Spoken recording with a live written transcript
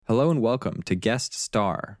Hello and welcome to Guest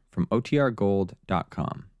Star from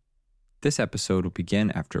OTRGold.com. This episode will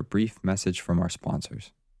begin after a brief message from our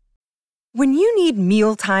sponsors. When you need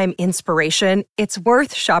mealtime inspiration, it's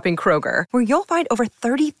worth shopping Kroger, where you'll find over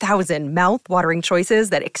 30,000 mouth-watering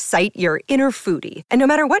choices that excite your inner foodie. And no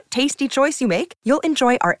matter what tasty choice you make, you'll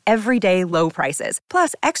enjoy our everyday low prices,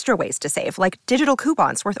 plus extra ways to save, like digital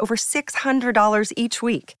coupons worth over $600 each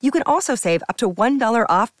week. You can also save up to $1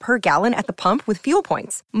 off per gallon at the pump with fuel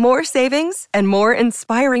points. More savings and more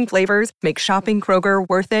inspiring flavors make shopping Kroger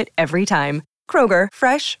worth it every time. Kroger,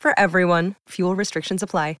 fresh for everyone. Fuel restrictions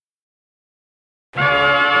apply.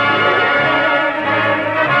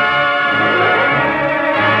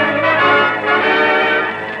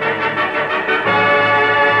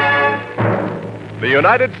 The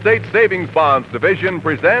United States Savings Bonds Division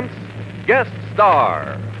presents Guest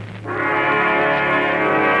Star.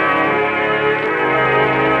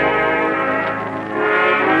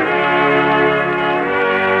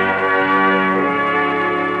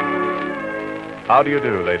 How do you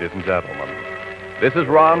do, ladies and gentlemen? This is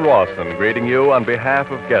Ron Rawson greeting you on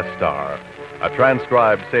behalf of Guest Star, a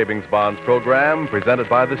transcribed savings bonds program presented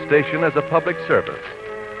by the station as a public service.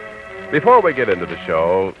 Before we get into the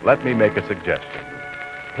show, let me make a suggestion.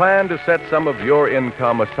 Plan to set some of your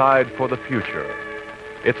income aside for the future.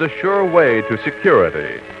 It's a sure way to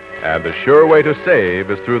security, and the sure way to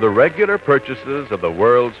save is through the regular purchases of the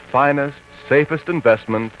world's finest, safest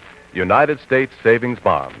investment, United States savings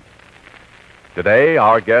bonds. Today,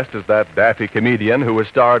 our guest is that daffy comedian who has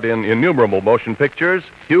starred in innumerable motion pictures,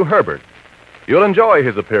 Hugh Herbert. You'll enjoy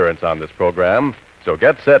his appearance on this program, so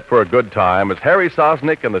get set for a good time as Harry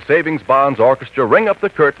Sosnick and the Savings Bonds Orchestra ring up the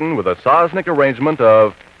curtain with a Sosnick arrangement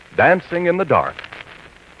of Dancing in the Dark.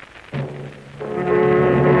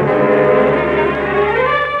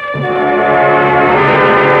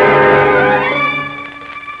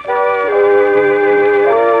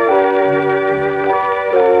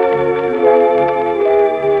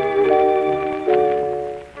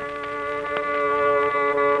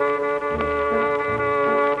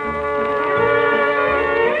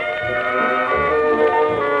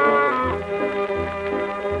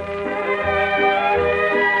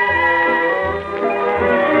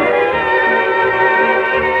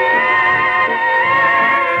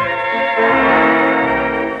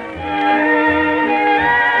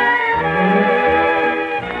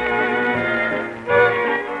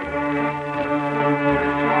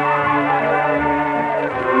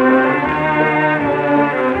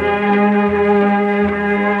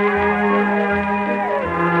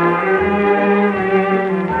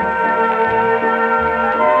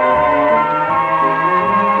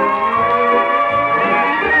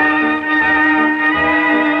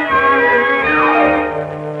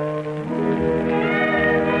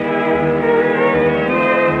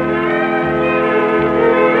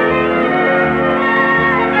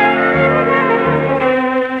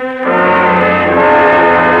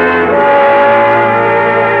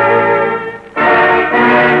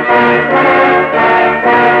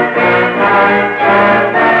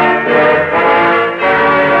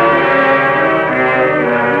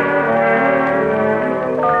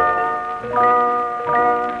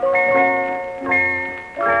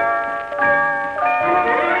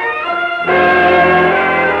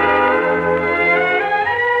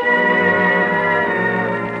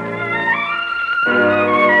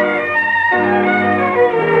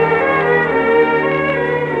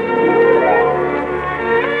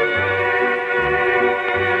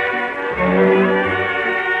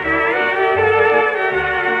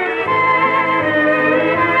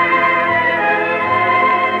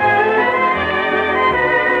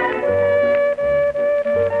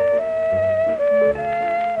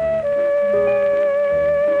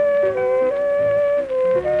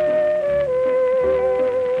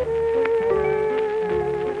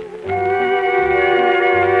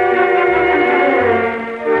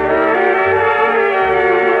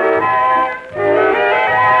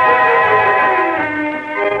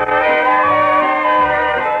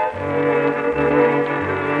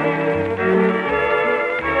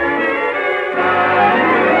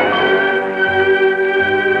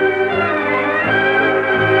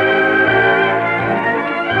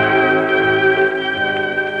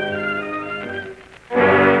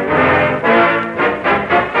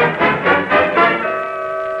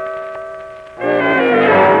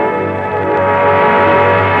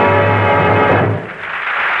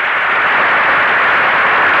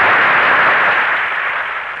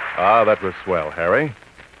 That was swell, Harry.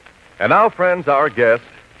 And now, friends, our guest,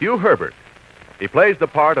 Hugh Herbert. He plays the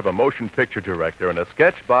part of a motion picture director in a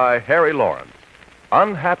sketch by Harry Lawrence,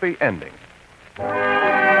 Unhappy Ending.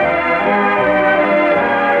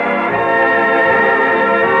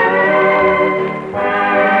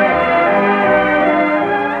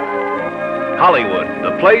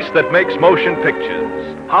 place that makes motion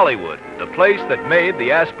pictures. Hollywood, the place that made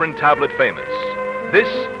the aspirin tablet famous. This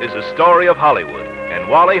is a story of Hollywood, and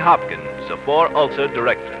Wally Hopkins, a 4-ulcer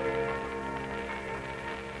director.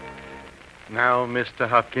 Now, Mr.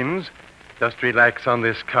 Hopkins, just relax on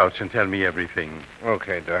this couch and tell me everything.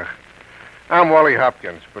 Okay, Doc. I'm Wally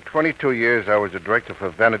Hopkins. For 22 years, I was a director for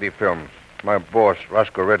Vanity Films. My boss,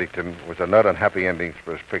 Roscoe Reddington, was a nut on happy endings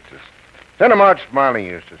for his pictures. Send 'em out smiling,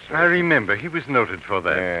 he used to say. I remember. He was noted for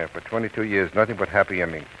that. Yeah, for 22 years, nothing but happy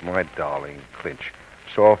endings. My darling, clinch.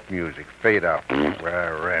 Soft music, fade out.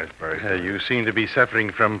 Raspberry. You seem to be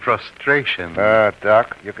suffering from frustration.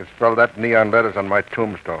 Doc, you can spell that in neon letters on my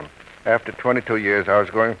tombstone. After 22 years, I was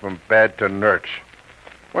going from bad to nurch.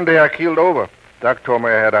 One day I keeled over. Doc told me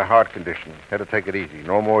I had a heart condition. Had to take it easy.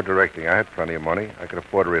 No more directing. I had plenty of money. I could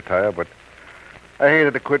afford to retire, but I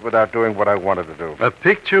hated to quit without doing what I wanted to do. A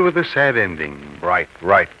picture with a sad ending. Right.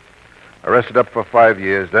 I rested up for 5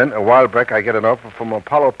 years. Then, a while back, I get an offer from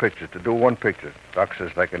Apollo Pictures to do one picture. Doc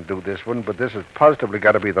says I can do this one, but this has positively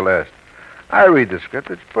got to be the last. I read the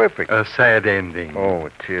script. It's perfect. A sad ending. Oh,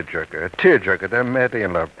 a tearjerker. They're madly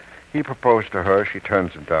in love. He proposed to her. She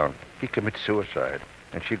turns him down. He commits suicide.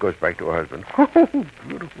 And she goes back to her husband.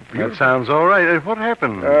 Beautiful. That sounds all right. What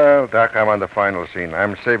happened? Doc, I'm on the final scene.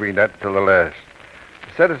 I'm saving that till the last.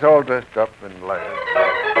 The set is all dressed up and lighted.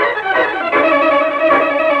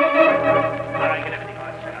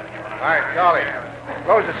 All right, Charlie.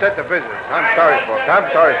 Close the set to visitors. I'm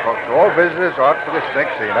sorry, folks. All visitors are out for this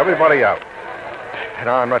next scene. Everybody out.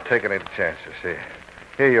 No, I'm not taking any chances.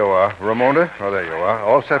 Here you are. Ramona. Oh, there you are.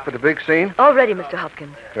 All set for the big scene? All ready, Mr.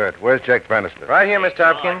 Hopkins. Good. Where's Jack Bannister? Right here, Mr.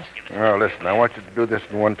 Hopkins. Oh, listen, I want you to do this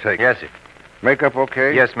in one take. Yes, sir. Makeup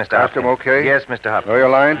okay? Yes, Mr. Costume Hopkins. okay? Yes, Mr. Hopkins. Know your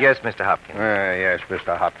lines? Yes, Mr. Hopkins. Yes,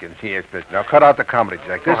 Mr. Hopkins. Yes, Mr. Now, cut out the comedy,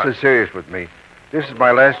 Jack. This is serious with me. This is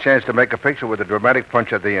my last chance to make a picture with a dramatic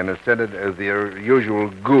punch at the end instead of the usual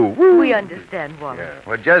goo. We understand, Wally. Yeah.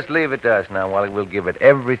 Well, just leave it to us now, Wally. We'll give it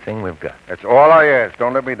everything we've got. That's all I ask.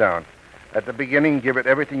 Don't let me down. At the beginning, give it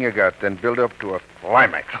everything you got, then build up to a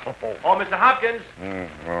climax. Oh, Mr. Hopkins.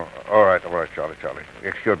 All right, Charlie.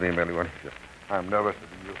 Excuse me, Millie. I'm nervous to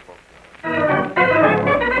be you folks.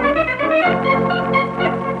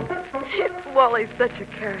 Wally's such a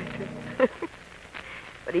character.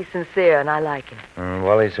 But he's sincere, and I like him.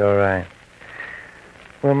 Wally's all right.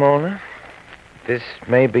 Well, Mona, this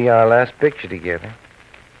may be our last picture together.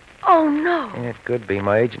 Oh, no. It could be.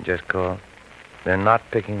 My agent just called. They're not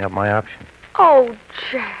picking up my option. Oh,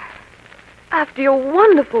 Jack. After your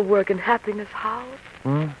wonderful work in Happiness House.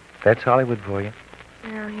 That's Hollywood for you.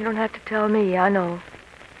 Well, you don't have to tell me. I know.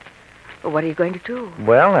 But what are you going to do?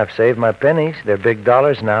 Well, I've saved my pennies. They're big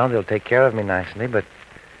dollars now. They'll take care of me nicely. But,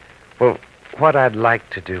 well, what I'd like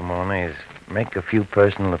to do, Mona, is make a few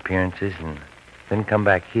personal appearances and then come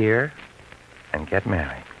back here and get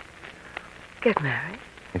married. Get married?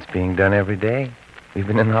 It's being done every day,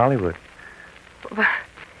 even in Hollywood.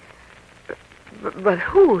 But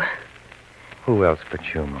who? Who else but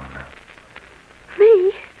you, Mona?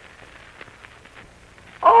 Me?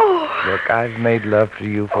 Oh. Look, I've made love to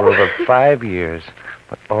you for over 5 years,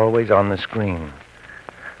 but always on the screen.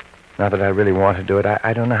 Now that I really want to do it,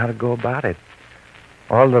 I don't know how to go about it.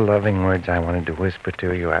 All the loving words I wanted to whisper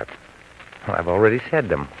to you, I've already said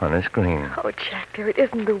them on the screen. Oh, Jack, dear, it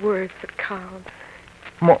isn't the words that count.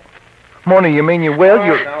 Mona, you mean you will? All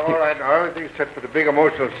right, now, everything's set for the big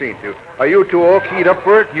emotional scene, too. Are you two all keyed up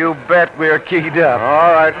for it? You bet we're keyed up.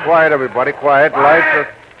 All right, quiet, everybody, quiet. Lights are...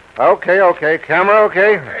 Okay. Camera,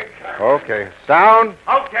 okay? Okay. Sound?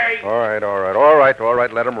 Okay. All right.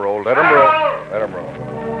 Let 'em roll. All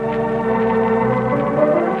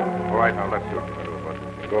right, now, let's do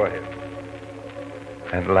it. Go ahead.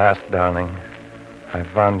 At last, darling, I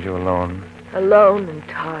found you alone. Alone and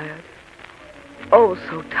tired. Oh,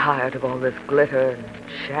 so tired of all this glitter and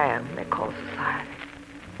sham they call society.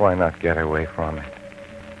 Why not get away from it?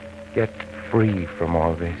 Get free from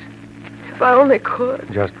all this. If I only could.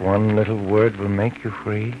 Just one little word will make you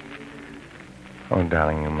free. Oh,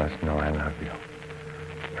 darling, you must know I love you.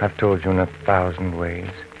 I've told you in 1,000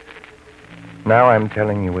 ways. Now I'm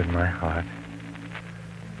telling you with my heart.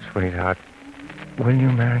 Sweetheart, will you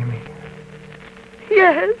marry me?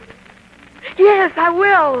 Yes. Yes, I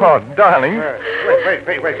will. Oh, darling.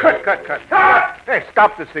 Wait. Cut. Hey,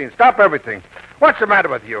 stop the scene. Stop everything. What's the matter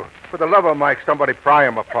with you? For the love of Mike, somebody pry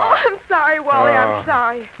him apart. Oh, I'm sorry, Wally. I'm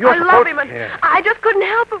sorry. You're I love him, and yeah. I just couldn't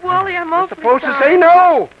help it, Wally. I'm awfully supposed to sorry. say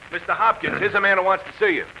no. Mr. Hopkins, here's a man who wants to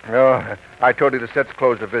see you. Oh, I told you the set's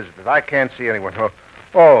closed to visitors. I can't see anyone.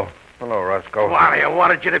 Oh, Hello, Roscoe. Wally, I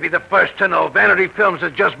wanted you to be the first to know. Vanity Films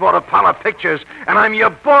has just bought Apollo Pictures, and I'm your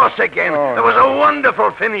boss again. Oh, it was a wonderful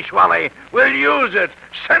finish, Wally. We'll use it.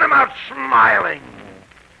 Send him out smiling.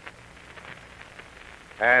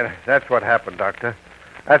 And that's what happened, Doctor.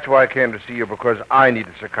 That's why I came to see you, because I need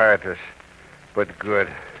a psychiatrist. But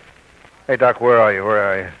good. Hey, Doc, where are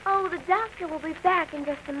you? Oh, the doctor will be back in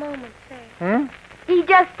just a moment, sir. Hmm? He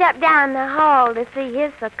just stepped down the hall to see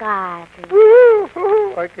his psychiatrist.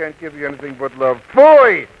 Woo-hoo. I can't give you anything but love.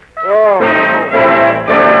 Boy! Oh.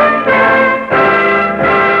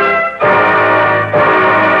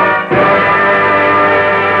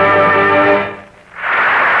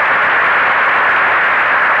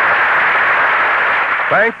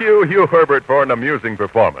 Thank you, Hugh Herbert, for an amusing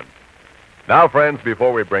performance. Now, friends,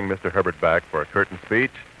 before we bring Mr. Herbert back for a curtain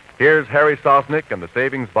speech, here's Harry Sosnick and the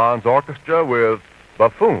Savings Bonds Orchestra with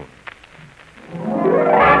Buffoon.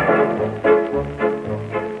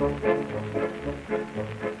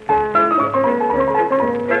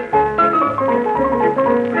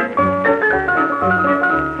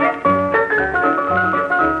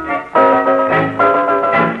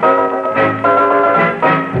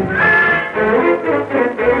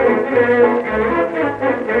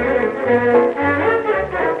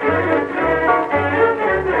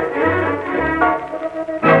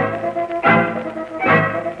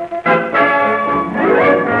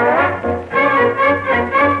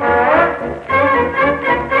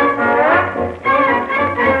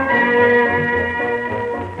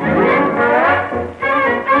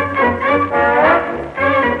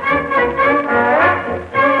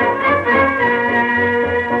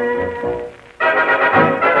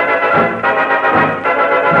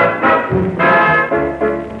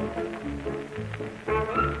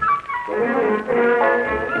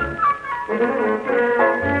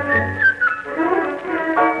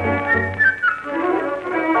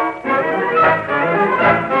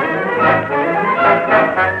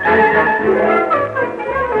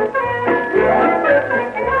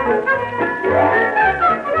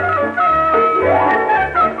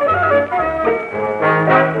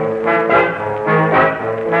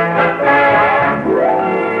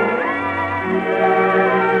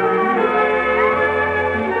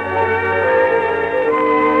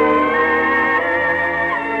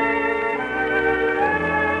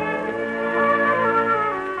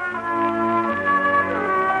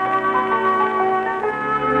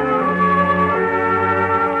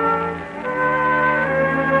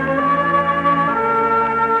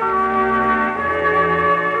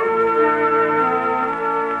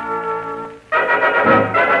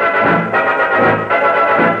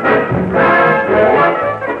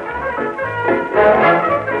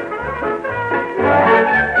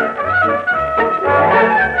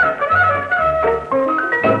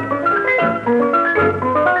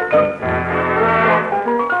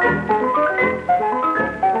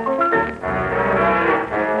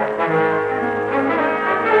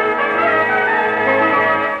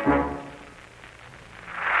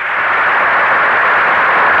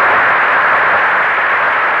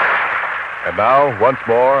 And now, once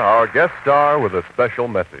more, our guest star with a special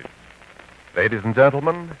message. Ladies and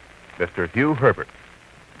gentlemen, Mr. Hugh Herbert.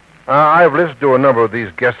 I've listened to a number of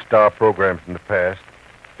these guest star programs in the past,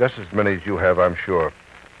 just as many as you have, I'm sure.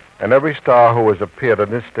 And every star who has appeared on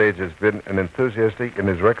this stage has been an enthusiastic in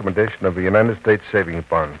his recommendation of the United States savings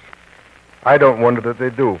bonds. I don't wonder that they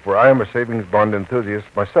do, for I am a savings bond enthusiast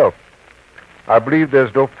myself. I believe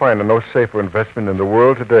there's no finer, no safer investment in the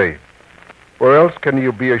world today. Where else can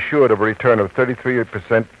you be assured of a return of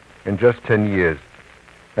 33% in just 10 years?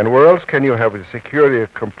 And where else can you have the security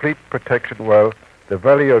of complete protection while the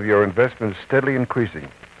value of your investment is steadily increasing?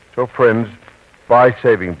 So, friends, buy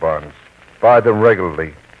saving bonds. Buy them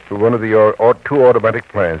regularly through one of the two automatic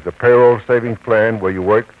plans, the payroll savings plan where you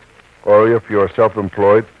work, or if you're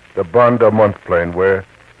self-employed, the bond a month plan where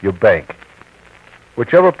you bank.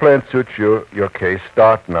 Whichever plan suits your case,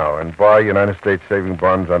 start now and buy United States saving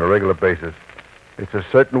bonds on a regular basis. It's a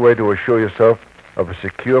certain way to assure yourself of a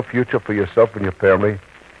secure future for yourself and your family.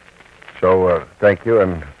 So, thank you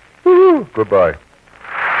and goodbye.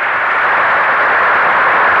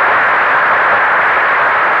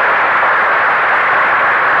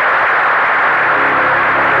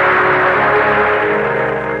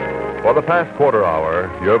 For the past quarter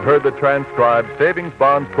hour, you have heard the transcribed Savings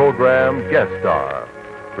Bonds program Guest Star,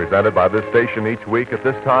 presented by this station each week at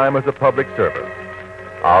this time as a public service.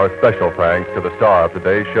 Our special thanks to the star of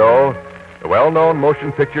today's show, the well-known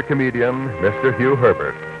motion picture comedian, Mr. Hugh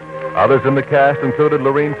Herbert. Others in the cast included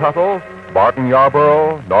Lorene Tuttle, Barton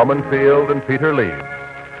Yarborough, Norman Field, and Peter Leeds.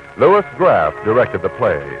 Louis Graff directed the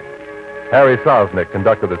play. Harry Sosnick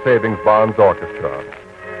conducted the Savings Bonds Orchestra.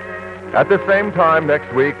 At the same time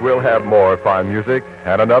next week, we'll have more fine music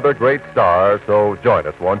and another great star, so join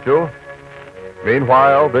us, won't you?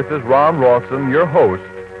 Meanwhile, this is Ron Rawson, your host,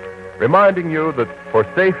 reminding you that for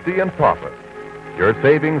safety and profit, your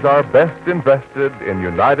savings are best invested in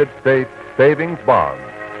United States savings bonds.